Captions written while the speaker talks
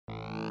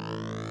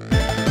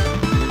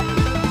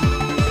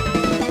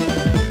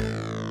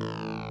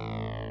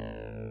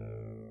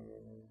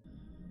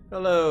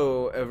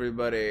Hello,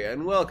 everybody,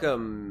 and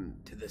welcome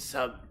to the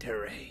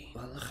Subterrain.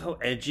 Well, look how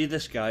edgy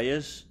this guy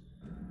is.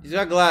 He's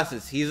got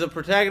glasses. He's a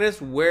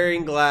protagonist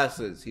wearing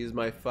glasses. He's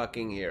my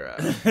fucking hero.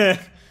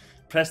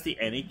 Press the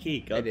any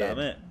key, god damn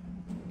it.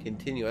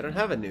 Continue. I don't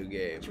have a new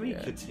game. What do you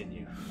mean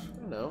continue? I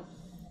don't know.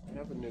 I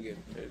have a new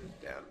game. It is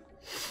down.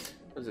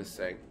 What's this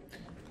saying?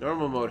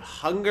 Normal mode.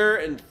 Hunger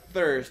and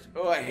thirst.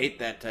 Oh, I hate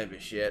that type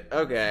of shit.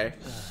 Okay.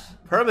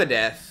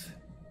 Permadeath.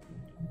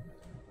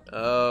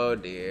 Oh,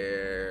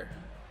 dear.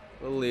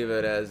 We'll leave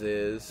it as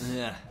is.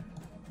 Yeah.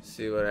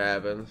 See what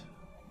happens.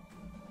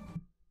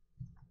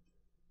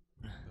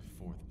 The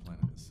fourth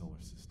planet of the solar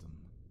system.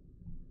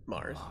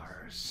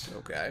 Mars.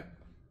 Okay.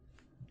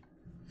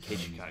 In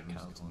case you can't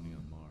count. Colony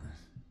on Mars.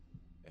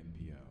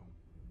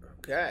 MPO.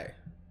 Okay.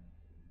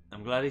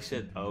 I'm glad he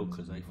said O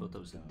because I thought that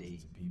was a D.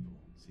 Thousands of people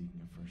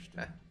seeking a first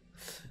step.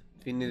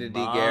 If you need a D,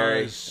 Mars,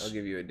 Gary, I'll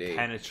give you a D.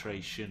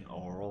 Penetration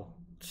oral.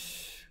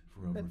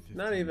 For over That's 15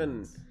 not even.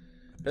 months,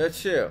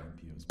 That's true.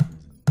 MPO's prison.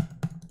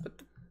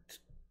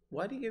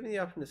 Why do you give me the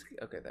option to skip?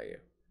 Okay, thank you.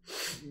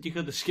 You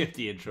could have skipped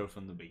the intro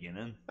from the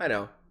beginning. I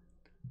know.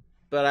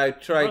 But I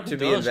tried to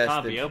be Doors can't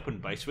invested. be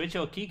opened by switch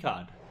or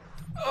keycard.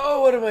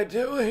 Oh, what am I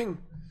doing?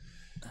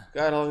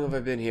 God, how long have I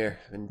been here?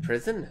 In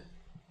prison?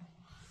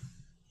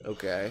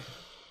 Okay.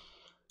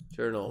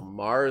 Journal.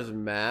 Mars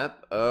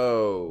map.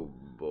 Oh,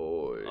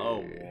 boy.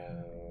 Oh,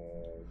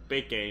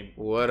 big game.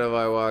 What have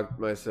I walked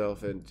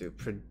myself into?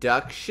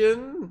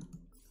 Production?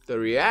 The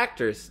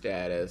reactor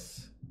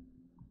status.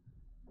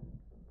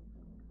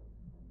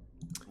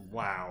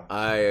 Wow.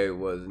 I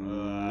was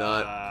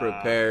not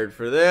prepared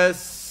for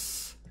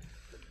this.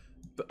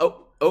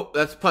 Oh,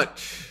 that's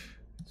punch.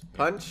 It's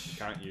punch.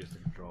 Can't use the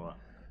controller.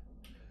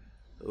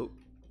 Oh,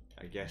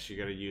 I guess you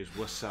gotta use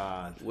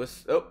Wasad.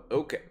 oh,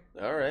 okay.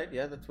 All right,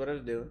 yeah, that's what I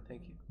was doing.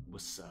 Thank you.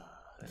 Wasad.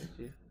 Thank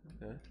you.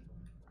 Okay.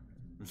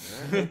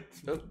 All right.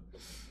 Oh,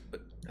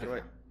 but how do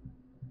I?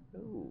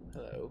 Oh,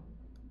 hello.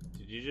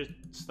 Did you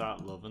just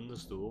start loving the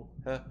stool?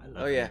 Huh? I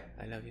love Oh you. yeah,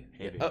 I love you.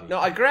 Hey, Oh baby. no,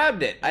 I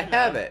grabbed it. I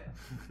have it.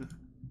 it.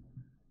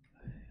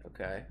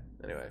 Okay.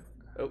 Anyway.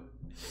 Oh.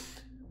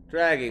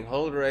 Dragging.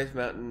 Hold Rice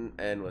Mountain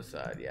and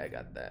Wasad. Yeah, I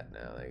got that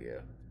now. Thank you.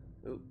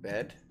 Ooh,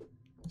 bed.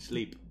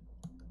 Sleep.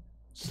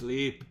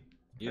 Sleep.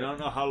 You don't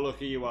know how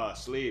lucky you are.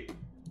 Sleep.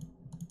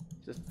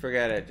 Just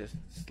forget it. Just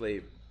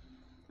sleep.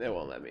 They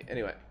won't let me.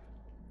 Anyway.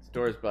 This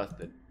door's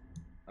busted.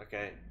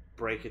 Okay.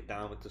 Break it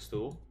down with the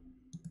stool.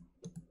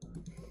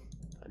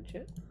 Punch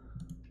it?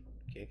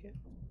 Kick it?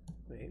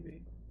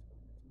 Maybe.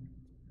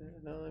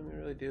 Don't let me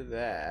really do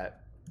that.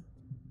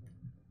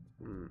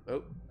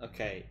 Oh.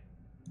 Okay.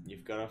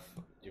 You've got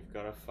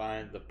to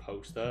find the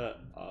poster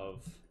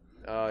of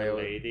Oh, the yeah.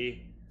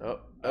 lady. Oh,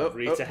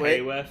 Rita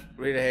wait. Hayworth.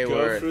 Rita Hayworth.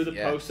 Go through the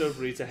yes. poster of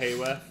Rita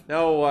Hayworth.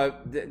 No, I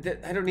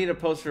don't need a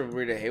poster of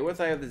Rita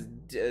Hayworth. I have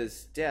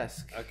this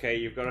desk. Okay,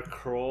 you've got to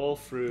crawl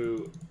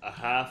through a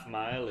half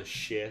mile of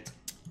shit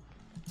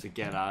to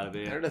get out of I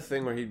here. heard a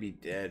thing where he'd be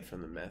dead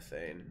from the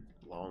methane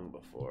long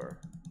before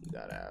he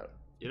got out.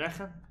 You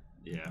reckon?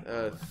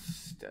 Yeah.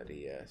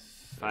 Study, yes.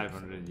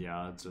 500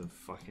 yards of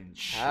fucking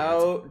shit.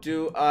 How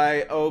do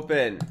I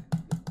open?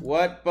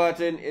 What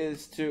button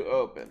is to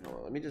open? Hold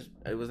on, let me just.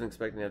 I wasn't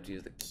expecting to have to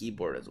use the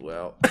keyboard as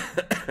well.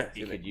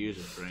 You could use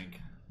a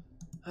drink.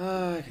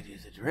 I could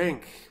use a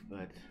drink,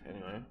 but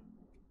anyway.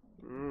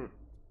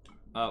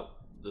 Oh,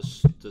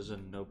 there's a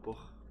notebook.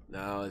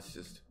 No, it's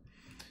just.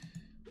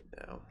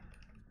 No.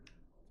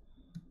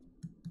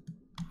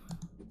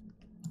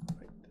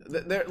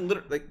 They're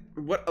literally like,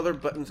 what other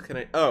buttons can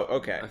I? Oh,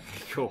 okay. Okay,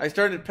 cool. I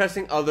started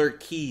pressing other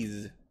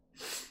keys.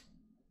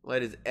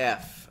 Light is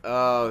F.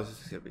 Oh,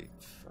 this is gonna be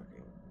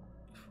fucking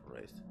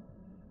Christ.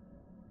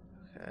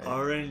 Okay.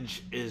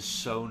 Orange is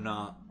so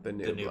not The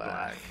new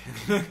black.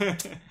 black.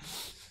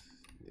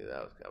 Yeah,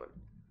 that was coming.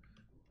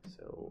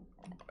 So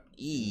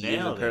E is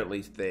Nailed it.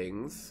 apparently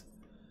things.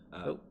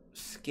 Oh,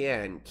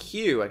 scan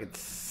Q. I can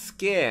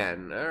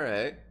scan. All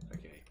right.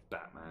 Okay,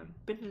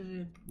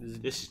 Batman.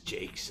 This is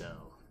Jake's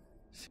cell.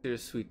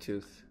 Here's Sweet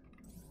Tooth.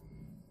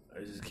 Oh,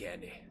 this is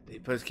candy. Did he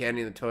put his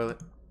candy in the toilet?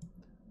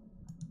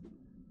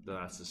 No,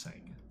 that's the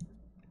sink.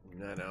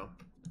 I know.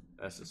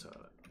 That's the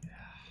toilet.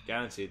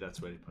 Guaranteed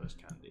that's where he put his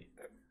candy.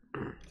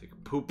 Take a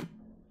poop.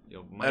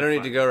 I don't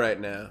need to go right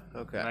now.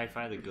 Okay. You might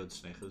find a good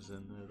Snickers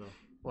in there though.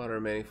 Water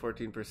remaining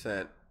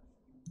 14%.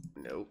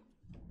 Nope.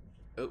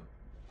 Oh.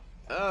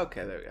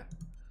 Okay, there we go.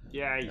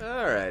 Yay.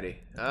 Alrighty.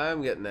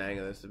 I'm getting the hang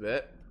of this a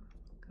bit.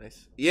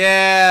 Nice.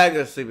 Yeah, I'm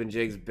gonna sleep in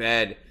Jake's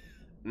bed.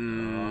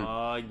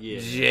 Oh yeah.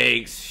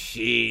 Jake's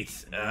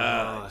sheets.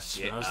 Oh, it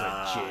smells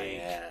like Jake.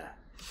 Yeah.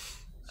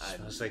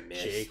 Smells like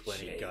miss Jake when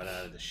he Jake. got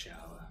out of the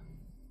shower.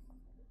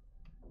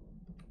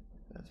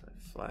 That's my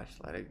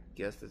flashlight. I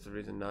guess that's the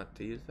reason not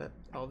to use that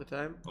all the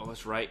time. Oh,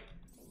 that's right.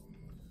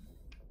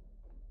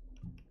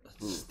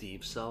 That's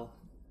Steve's cell.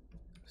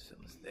 So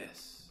is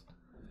this.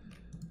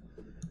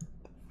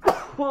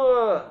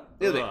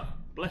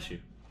 Bless you.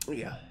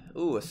 Yeah.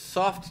 Ooh, a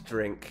soft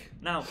drink.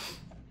 Now,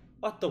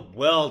 what the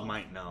world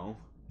might know,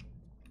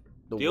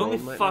 the only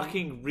world might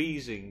fucking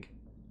reason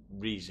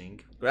reason.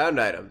 Ground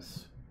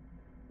items.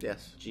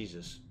 Yes.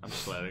 Jesus, I'm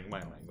slurring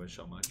my language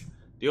so much.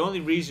 The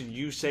only reason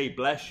you say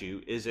bless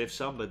you is if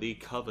somebody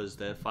covers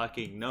their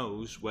fucking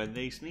nose when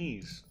they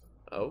sneeze.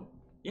 Oh?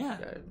 Yeah.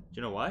 Okay. Do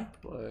you know why?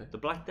 Why? The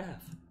Black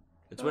Death.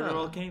 It's where it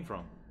all came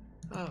from.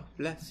 Oh,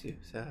 bless you,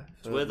 sir.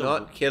 For where the-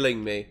 not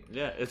killing me.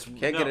 Yeah, it's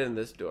Can't get in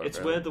this door. It's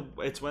bro.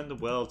 when the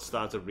world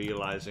started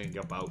realizing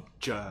about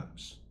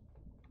germs.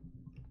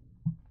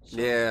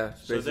 Yeah.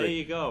 So there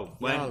you go.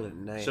 Y'all are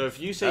nice. So if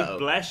you say Uh-oh.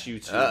 bless you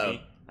to Uh-oh.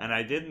 me and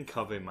I didn't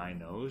cover my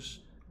nose,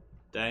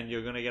 then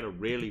you're gonna get a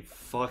really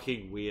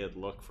fucking weird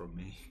look from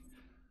me.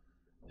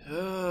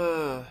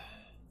 The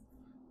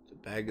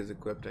bag is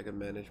equipped. I can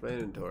manage my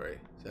inventory.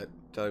 Is that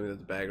telling me that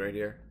the bag right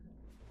here?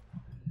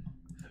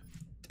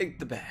 Take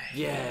the bag.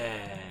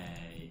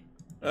 Yay!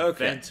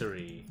 Okay.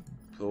 Inventory.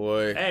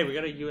 Boy. Hey, we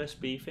got a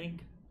USB thing.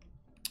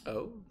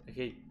 Oh.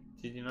 Okay,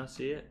 did you not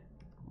see it?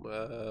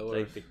 What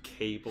Like is- the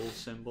cable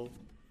symbol.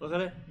 Look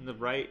at it on the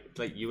right. It's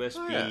like USB.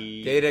 Oh,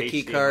 yeah. Data HDMI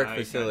key card kind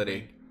of facility.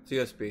 thing. It's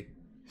USB.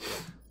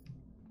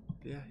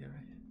 Yeah, you're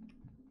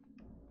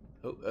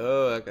right.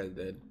 Oh, that guy's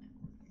dead.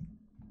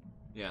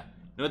 Yeah.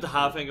 You know what the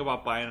hard thing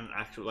about buying an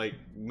actual, like,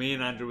 me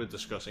and Andrew were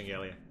discussing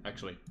earlier,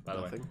 actually, by the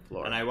way. Nothing.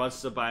 Floor. And I wanted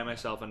to buy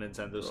myself a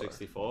Nintendo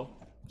 64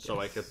 so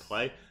I could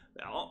play.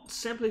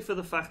 Simply for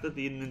the fact that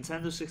the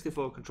Nintendo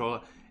 64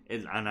 controller,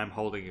 is, and I'm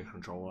holding a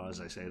controller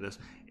as I say this,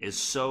 is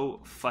so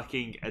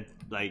fucking,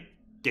 like,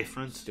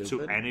 different to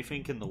Stupid.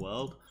 anything in the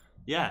world.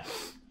 Yeah.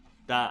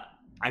 That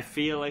I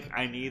feel like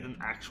I need an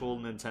actual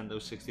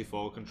Nintendo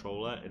 64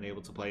 controller and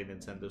able to play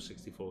Nintendo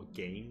 64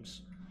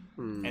 games.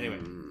 Anyway,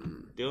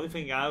 the only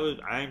thing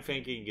I'm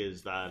thinking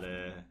is that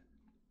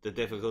the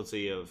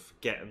difficulty of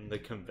getting the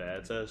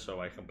converter so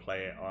I can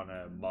play it on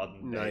a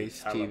modern day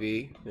Nice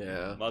TV.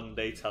 Yeah. modern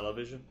day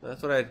television.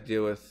 That's what I had to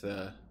deal with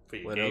your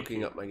when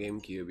hooking up my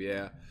GameCube.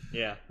 Yeah.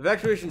 Yeah,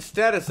 Evacuation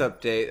status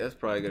update. That's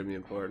probably going to be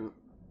important.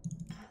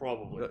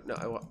 probably.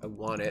 No, I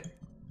want it.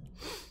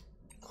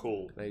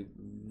 Cool. Can I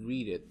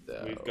read it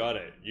though? We've got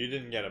it. You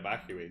didn't get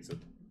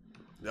evacuated.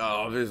 No,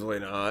 obviously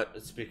not.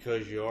 It's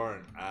because you're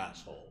an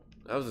asshole.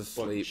 I was But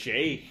asleep.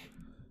 Jake,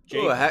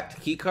 Ooh, a hacked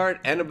keycard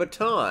and a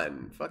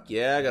baton. Fuck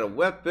yeah, I got a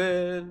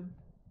weapon.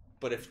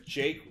 but if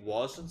Jake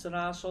wasn't an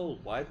asshole,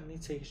 why didn't he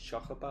take his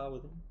chocolate bar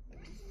with him?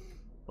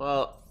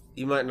 Well,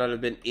 you might not have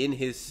been in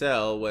his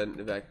cell when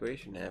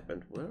evacuation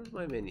happened. Where's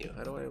my menu?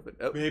 How do I open?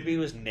 Oh, Maybe he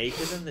was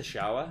naked in the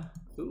shower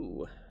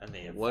ooh. and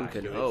they One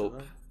can evacuated hope.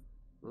 him.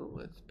 Oh,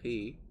 let's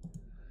P.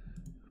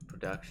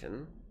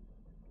 Production.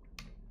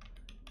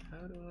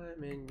 How do I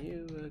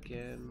menu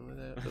again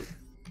without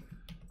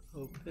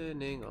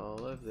opening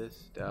all of this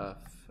stuff?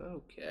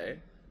 Okay.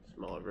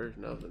 Smaller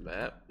version of the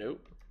map.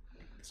 Nope.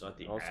 It's not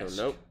the Also, ass.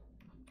 nope.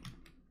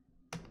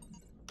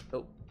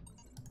 Nope.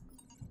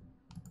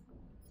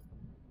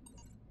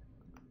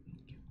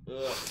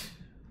 Ugh.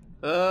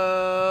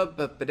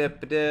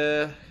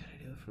 Ba-ba-da-ba-da.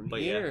 From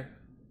But yeah. here.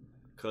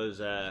 Cause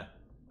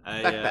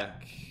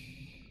Back.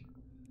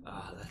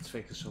 let's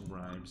think of some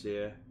rhymes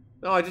here.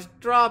 No, I just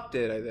dropped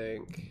it, I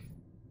think.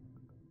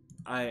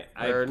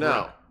 Or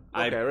no.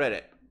 I- Okay, I read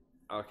it.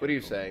 Okay, What are you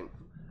cool. saying?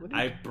 What?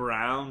 I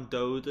brown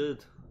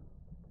doded.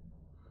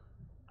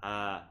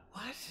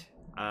 What?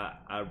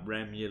 A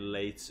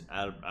remulation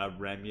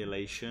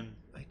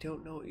I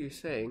don't know what you're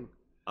saying.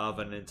 of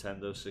a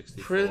Nintendo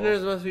 64.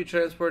 Prisoners must be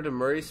transported to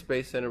Murray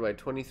Space Center by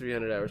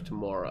 2300 hours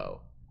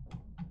tomorrow.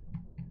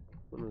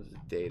 When was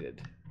it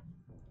dated?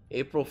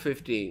 April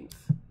 15th.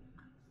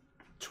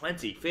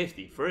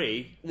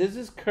 2053. This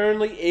is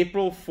currently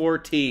April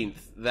 14th.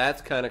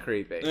 That's kind of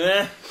creepy.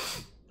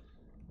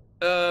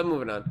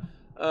 Moving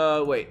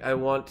on. Wait, I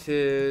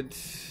wanted...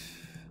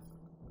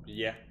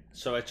 Yeah.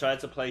 So I tried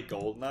to play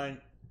GoldenEye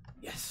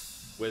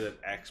Yes. with an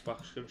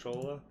Xbox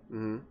controller,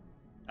 Mm-hmm.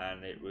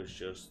 and it was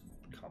just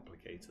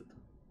complicated.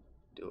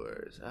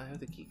 Doors. I have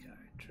the key card.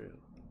 True.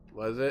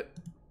 Was it?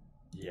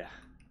 Yeah.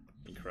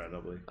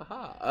 Incredibly.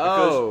 Aha.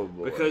 Because, Oh,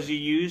 boy. because you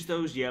use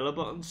those yellow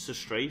buttons to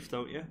strafe,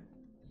 don't you?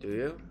 Do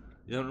you?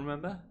 You don't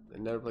remember? I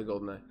never played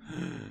GoldenEye.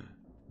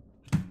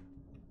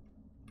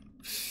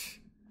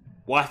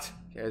 What?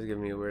 You guys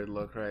giving me a weird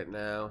look right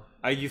now.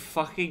 Are you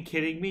fucking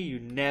kidding me? You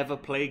never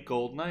played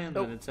GoldenEye on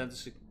Nope. the Nintendo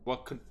 6?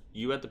 What could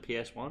you had the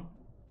PS1?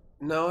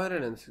 No, I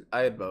didn't.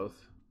 I had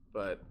both,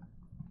 but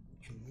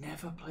You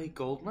never played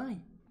GoldenEye?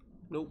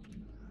 nope.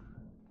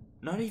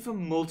 Not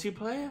even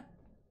multiplayer?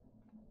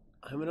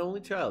 I'm an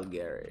only child,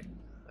 Gary.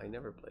 I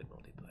never played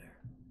multiplayer.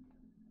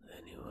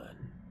 Anyone?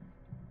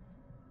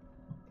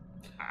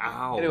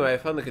 Ow. Anyway, I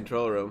found the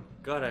control room.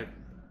 God,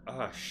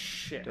 oh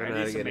shit. Don't I know how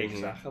need to to get in make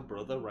here. Zach a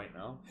brother right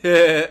now.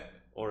 We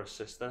Or a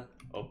sister.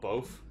 Or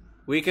both.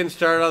 can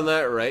start on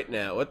that right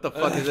now. What the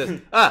fuck is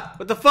this? Ah!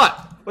 What the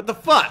fuck? What the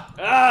fuck?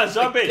 Ah,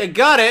 zombie! I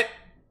got it!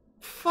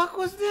 Fuck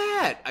was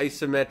that?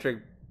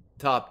 Isometric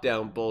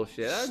top-down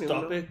bullshit. I don't even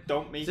Stop know. it.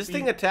 Don't make Is this me...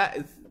 thing attack?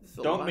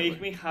 Don't make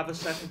me have a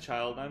second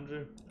child,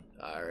 Andrew.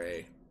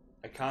 Sorry.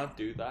 I can't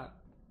do that.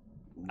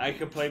 I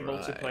can play Try.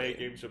 multiplayer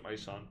games with my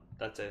son.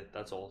 That's it.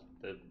 That's all.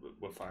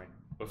 We're fine.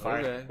 We're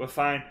fine. Okay. We're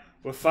fine.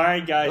 We're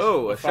fine, guys.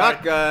 Oh, We're a fine.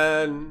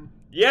 shotgun.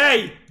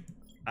 Yay!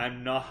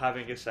 I'm not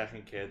having a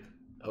second kid.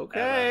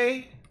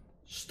 Okay.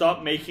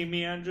 Stop making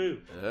me, Andrew.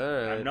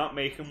 Alright. I'm not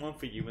making one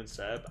for you and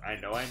Seb. I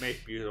know I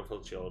make beautiful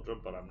children,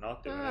 but I'm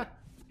not doing it.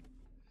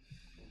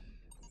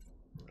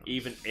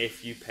 Even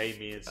if you pay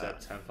me and Seb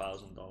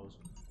 $10,000.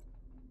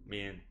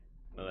 Me and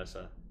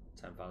Melissa,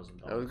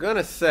 $10,000. I was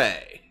gonna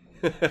say.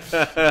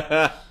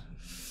 Okay,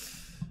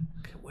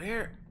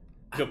 where?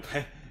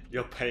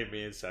 You'll pay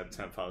me and Seb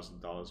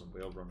 $10,000 and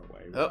we'll run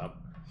away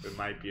with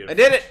my beautiful. I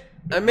did it!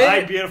 I made my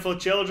it! beautiful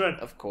children.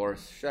 Of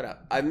course. Shut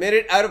up. I made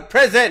it out of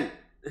prison!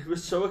 It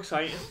was so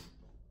exciting.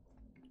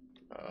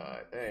 I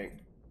think.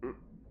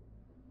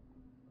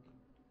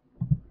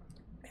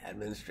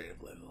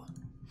 Administrative level.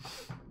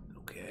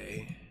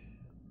 Okay.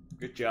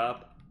 Good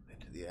job.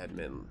 Into the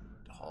admin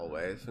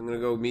hallway. So I'm gonna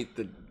go meet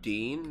the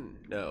dean?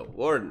 No,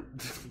 warden.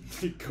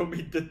 Go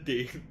meet the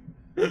dean.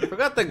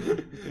 Forgot the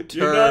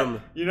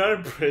term. You're not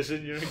in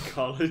prison. You're in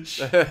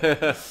college.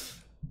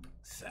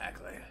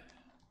 Exactly.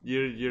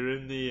 You're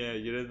in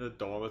the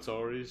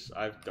dormitories.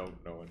 I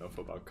don't know enough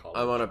about college.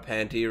 I'm on a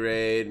panty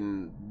raid,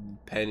 and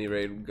panty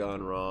raid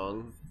gone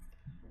wrong.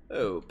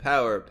 Oh,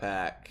 power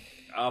pack.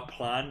 Our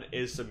plan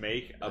is to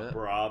make a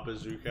bra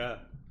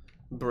bazooka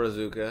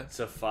Bazooka.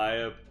 to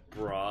fire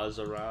bras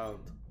around.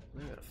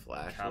 I got a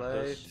flashlight,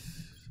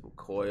 Campus. some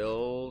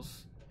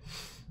coils,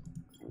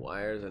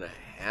 wires, and a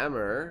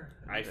hammer.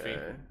 I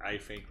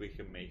think we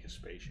can make a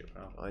spaceship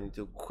now. I need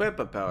to equip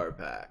a power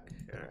pack.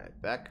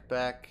 Alright,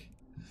 backpack.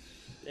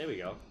 There we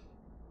go.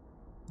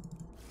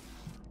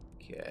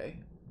 Okay.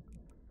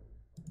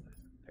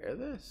 Repair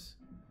this.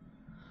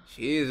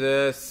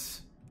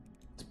 Jesus.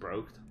 It's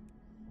broke.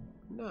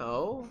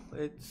 No,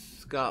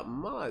 it's got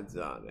mods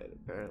on it,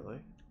 apparently.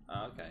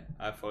 Oh, okay.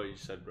 I thought you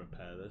said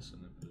repair this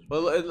and it was...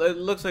 Well, it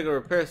looks like a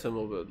repair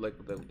symbol, but like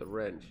the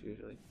wrench,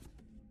 usually.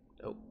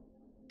 Nope.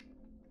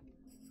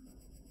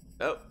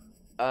 Oh,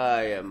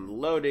 I am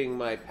loading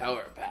my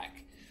power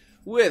pack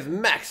with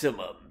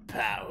maximum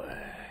power.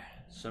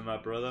 So my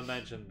brother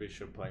mentioned we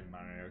should play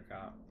Mario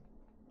Kart.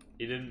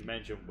 He didn't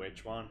mention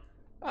which one.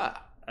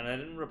 Ah. And I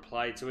didn't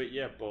reply to it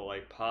yet, but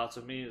like part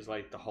of me is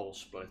like the whole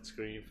split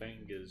screen thing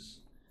is...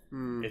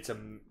 It's a...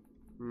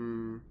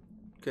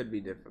 Could be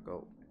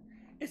difficult.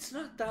 It's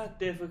not that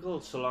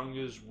difficult so long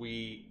as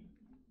we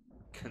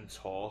can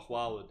talk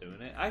while we're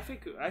doing it. I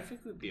think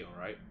we'd be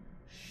alright.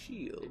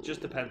 Shield. It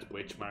just depends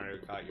which Mario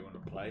Kart you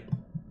want to play.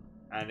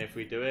 And if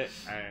we do it,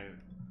 I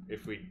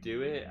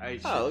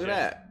suggest... Oh, look at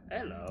that.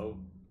 Hello.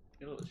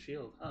 Your little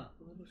shield, huh?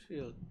 A little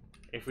shield.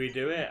 If we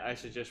do it, I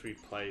suggest we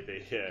play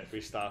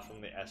we start from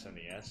the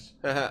SNES.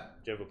 Haha.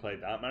 Did you ever play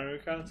that Mario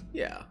Kart?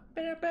 Yeah.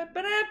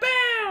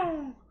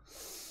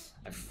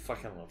 I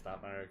fucking love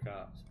that Mario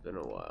Kart. It's been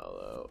a while,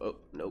 though. Oh,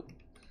 nope.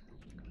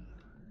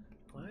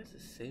 Why is the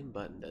same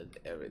button does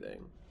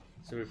everything?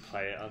 So we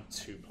play it on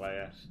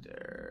 2-player.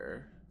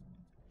 Stir.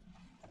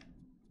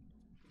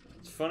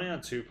 It's funny on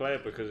 2-player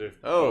because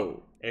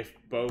if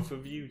both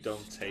of you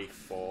don't take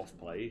 4th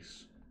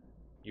place,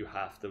 you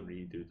have to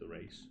redo the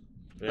race.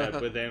 Yeah,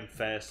 within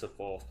 1st to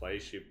 4th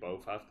place, you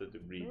both have to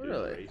redo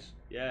the race.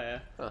 Yeah.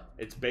 Huh.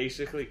 It's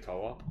basically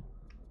co-op.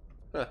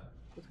 Huh.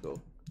 That's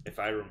cool. If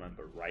I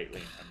remember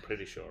rightly, I'm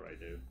pretty sure I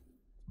do.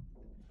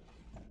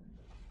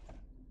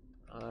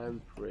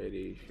 I'm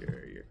pretty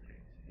sure you're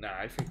crazy. Nah,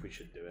 I think we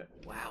should do it.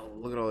 Wow,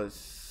 look at all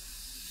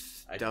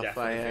this I stuff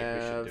definitely think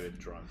have. we should do it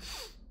drunk.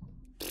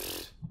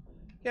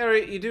 Yeah,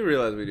 right, you do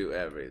realize we do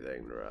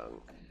everything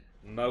drunk.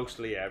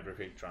 Mostly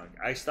everything drunk.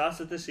 I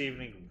started this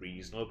evening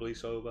reasonably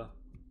sober.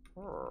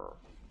 I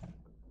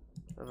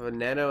have a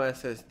nano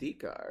SSD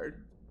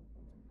card.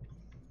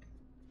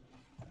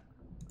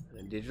 And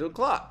a digital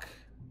clock.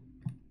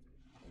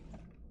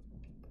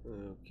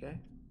 Okay.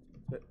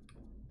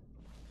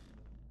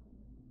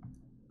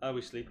 Are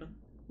we sleeping?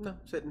 No,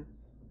 sitting.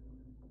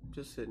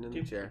 Just sitting in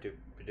the chair.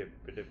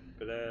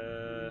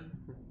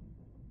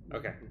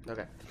 Okay.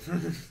 Okay.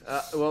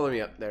 Well, let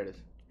me up. There it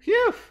is.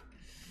 Phew!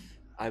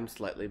 I'm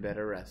slightly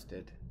better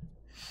rested.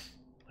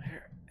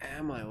 Where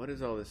am I? What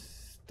is all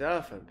this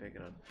stuff I'm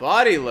picking up?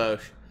 Body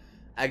lotion.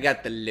 I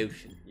got the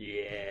lotion.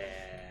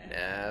 Yeah.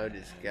 Now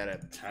just gotta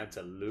Time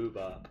to lube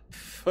up.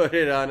 put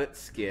it on its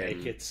skin.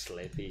 Make it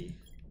slippy.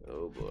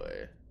 Oh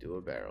boy. Do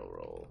a barrel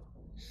roll.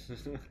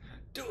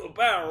 Do a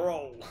barrel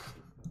roll.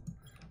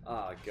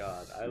 Oh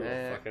god, I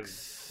love fucking.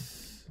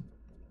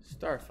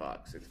 Star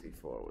Fox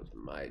 64 was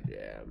my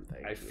jam.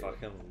 Thank you. I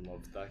fucking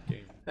loved that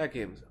game. That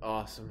game's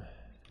awesome.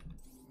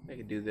 I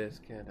can do this,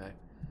 can't I?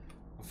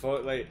 I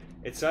thought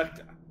it's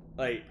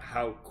like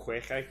how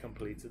quick I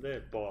completed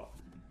it, but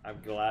I'm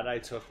glad I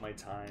took my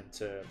time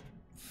to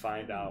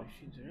find out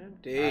Machines are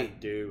empty. and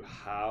do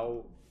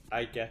how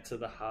I get to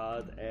the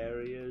hard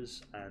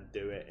areas and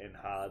do it in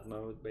hard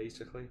mode,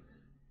 basically.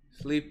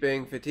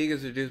 Sleeping. Fatigue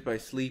is reduced by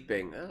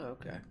sleeping. Oh,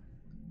 okay.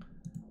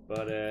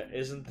 But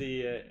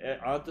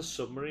aren't the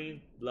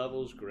submarine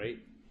levels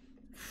great?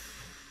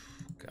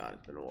 God,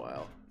 it's been a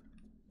while.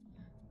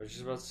 I was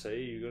just about to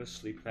say, you're gonna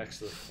sleep next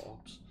to the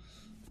corpse.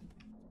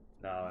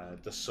 No,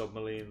 the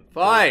submarine.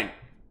 Fine.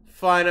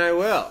 Fine, I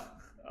will.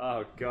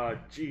 Oh God,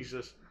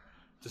 Jesus.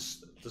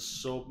 The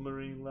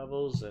submarine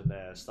levels in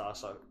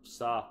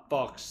Star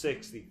Fox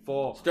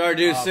 64.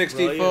 Stardew are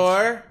 64.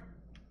 brilliant.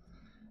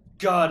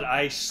 God,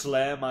 I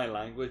slur my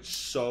language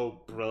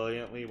so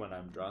brilliantly when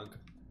I'm drunk.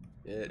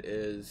 It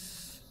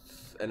is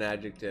an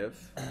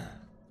adjective.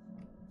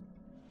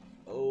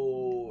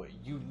 Oh,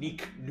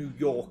 unique New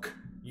York.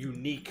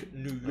 Unique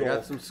New York. I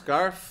got some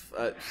scarf.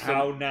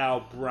 How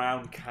now,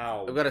 brown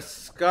cow. I've got a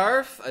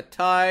scarf, a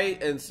tie,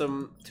 and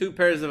two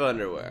pairs of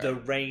underwear. The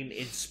rain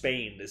in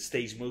Spain that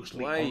stays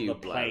mostly Why are on you the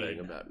plane. blathering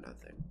about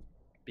nothing?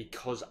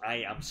 Because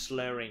I am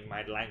slurring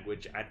my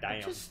language and I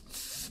am. Just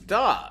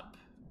stop,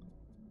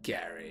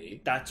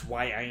 Gary. That's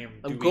why I am.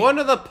 I'm doing going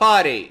to the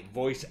potty.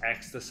 voice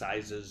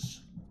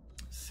exercises.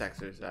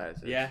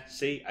 Sexercises. Yeah,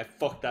 see, I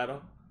fucked that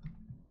up.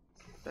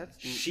 That's.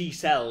 She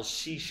sells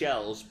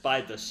seashells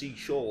by the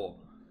seashore.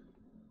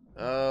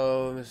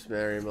 Oh, Miss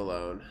Mary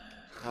Malone.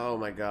 Oh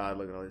my God!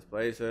 Look at all these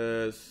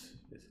places.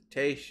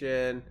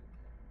 Visitation.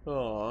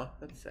 Aw,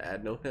 that's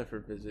sad. No one ever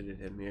visited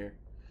him here.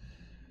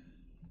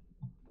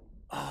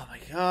 Oh my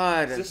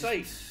God! Does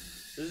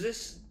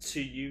this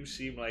to you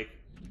seem like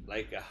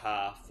a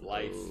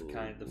Half-Life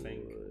kind of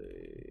thing?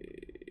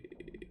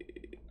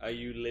 Are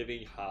you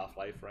living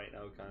Half-Life right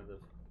now, kind of?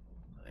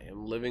 I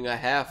am living a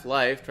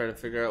half-life, trying to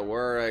figure out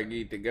where I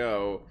need to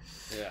go.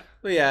 Yeah.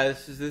 But yeah,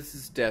 this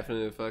is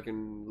definitely a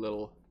fucking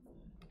little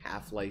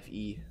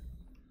Half-Life-y.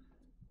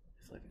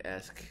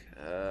 Half-Life-esque.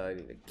 I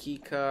need a key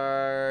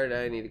card.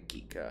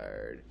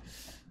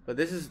 But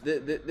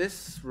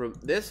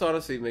this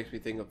honestly makes me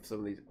think of some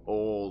of these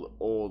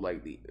old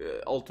like the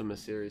Ultima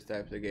series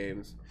types of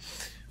games,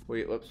 where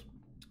you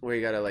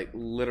gotta like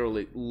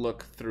literally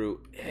look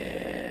through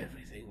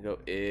everything, go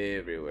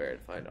everywhere,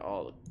 and find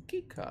all the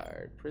key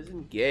card,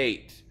 prison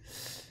gate.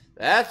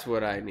 That's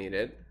what I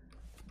needed.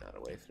 Not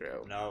a way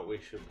through. No, we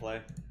should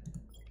play.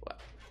 What?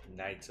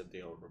 Knights of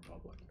the Old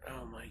Republic.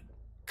 Oh my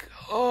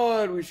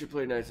God, we should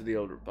play Knights of the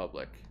Old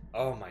Republic.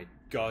 Oh my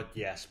God,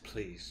 yes,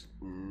 please.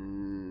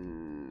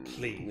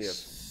 Please. We have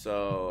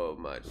so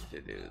much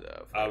to do,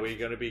 though. Are we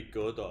gonna be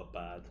good or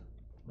bad?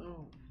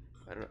 No,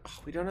 I don't.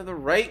 Oh, we don't have the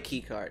right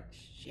key card.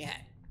 Shit.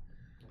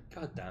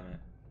 God damn it.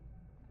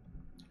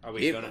 Are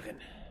Keep we looking.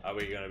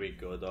 gonna be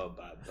good or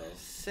bad though?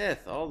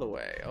 Sith all the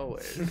way,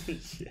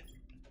 always.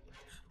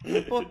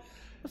 Yeah.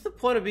 What's the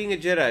point of being a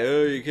Jedi?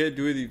 Oh, you can't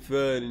do anything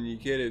fun, and you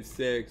can't have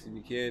sex, and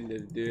you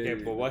can't do. Okay,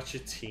 but what's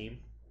your team?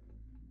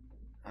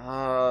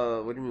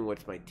 What do you mean?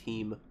 What's my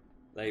team?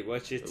 Like,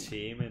 what's your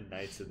team in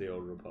Knights of the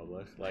Old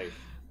Republic? Like,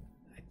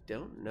 I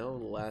don't know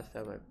the last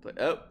time I played.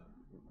 Oh,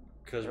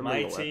 because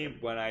my team,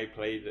 when I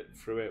played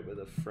through it with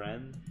a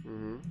friend,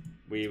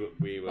 we were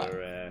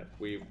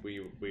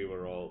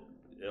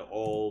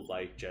all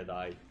like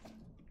Jedi.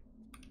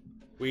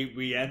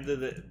 We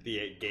ended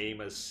the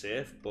game as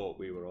Sith, but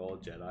we were all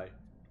Jedi.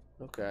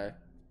 Okay.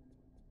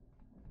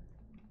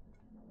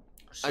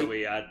 So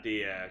we had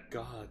the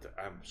God,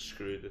 I'm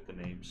screwed with the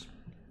names.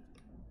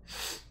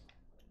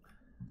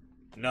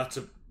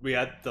 We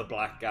had the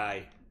black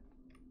guy.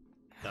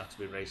 Not to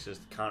be racist,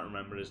 can't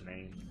remember his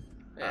name.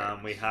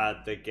 And we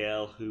had the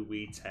girl who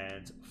we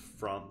turned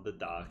from the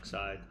dark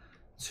side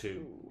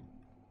to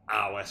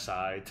our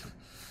side.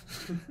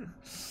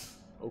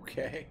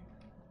 Okay.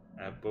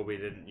 But we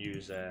didn't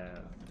use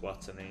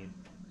what's her name,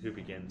 who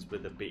begins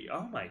with a B.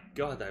 Oh my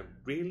God, I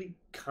really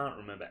can't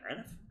remember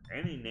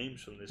any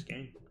names from this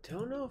game.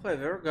 Don't know if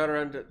I've ever got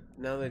around to,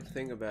 now that I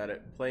think about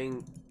it,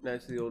 playing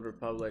Knights of the Old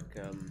Republic.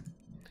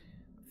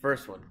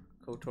 First one,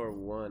 KOTOR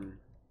 1.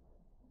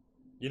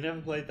 You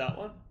never played that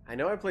one? I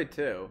know I played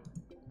 2.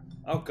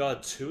 Oh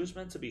God, 2 is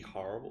meant to be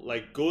horrible,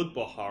 like good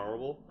but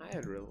horrible. I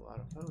had a lot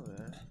of fun with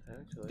that,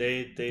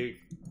 actually.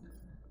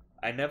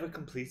 I never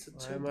completed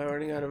 2. Why am I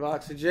running out of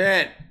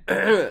oxygen?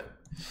 I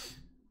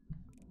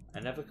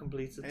never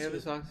completed 2. I have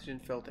this oxygen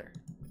filter.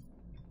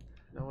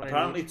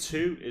 Apparently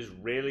 2 is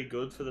really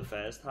good for the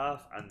first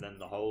half, and then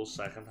the whole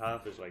second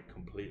half is like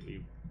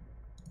completely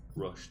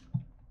rushed.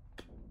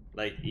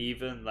 Like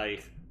even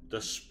like the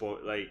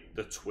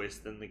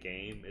twist in the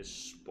game is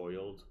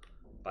spoiled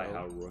by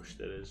how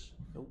rushed it is.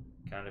 Nope.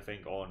 Kind of thing,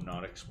 or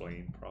not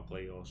explained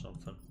properly or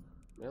something.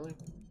 Really?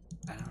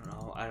 I don't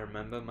know. I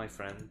remember my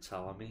friend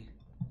telling me.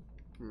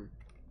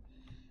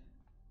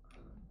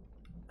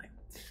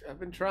 I've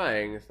been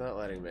trying. It's not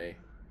letting me.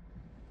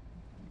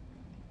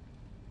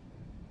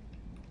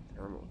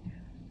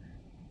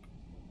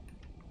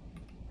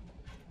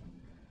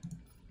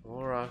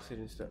 More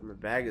oxygen stuff. My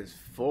bag is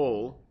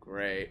full.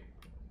 Great.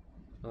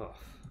 Oh.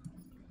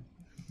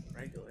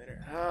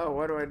 Regulator. Oh,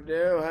 what do I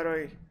do? What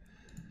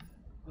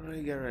do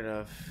I get rid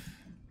of?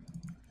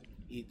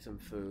 Eat some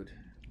food.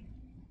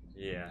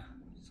 Yeah.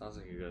 Sounds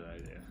like a good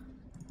idea.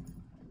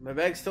 My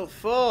bag's still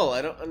full.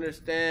 I don't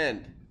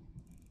understand.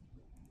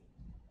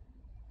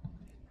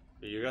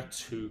 You got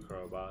 2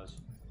 crowbars.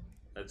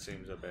 That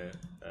seems a bit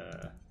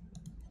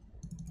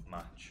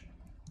much.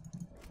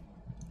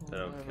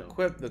 I've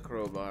equipped the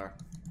crowbar.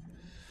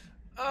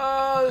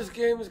 Oh, this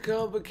game is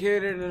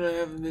complicated and I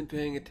haven't been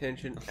paying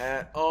attention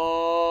at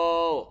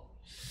all.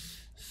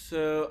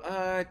 So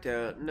I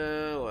don't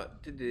know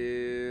what to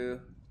do.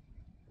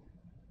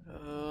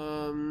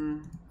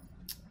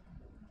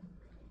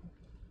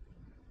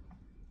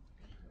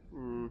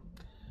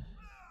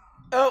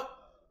 Oh,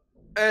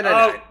 and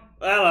I died.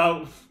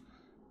 Hello.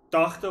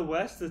 Dr.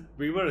 West?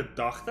 We were a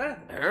doctor?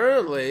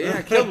 Apparently,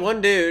 I killed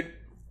one dude.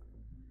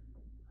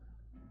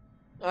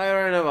 I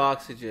ran out of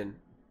oxygen.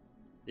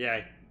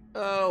 Yay.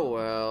 Oh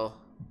well.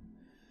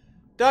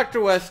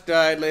 Dr. West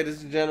died,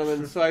 ladies and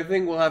gentlemen, so I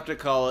think we'll have to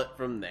call it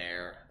from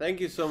there. Thank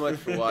you so much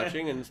for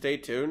watching, and stay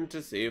tuned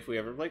to see if we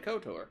ever play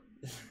KOTOR.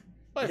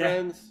 Bye,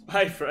 friends.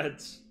 Bye,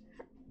 friends.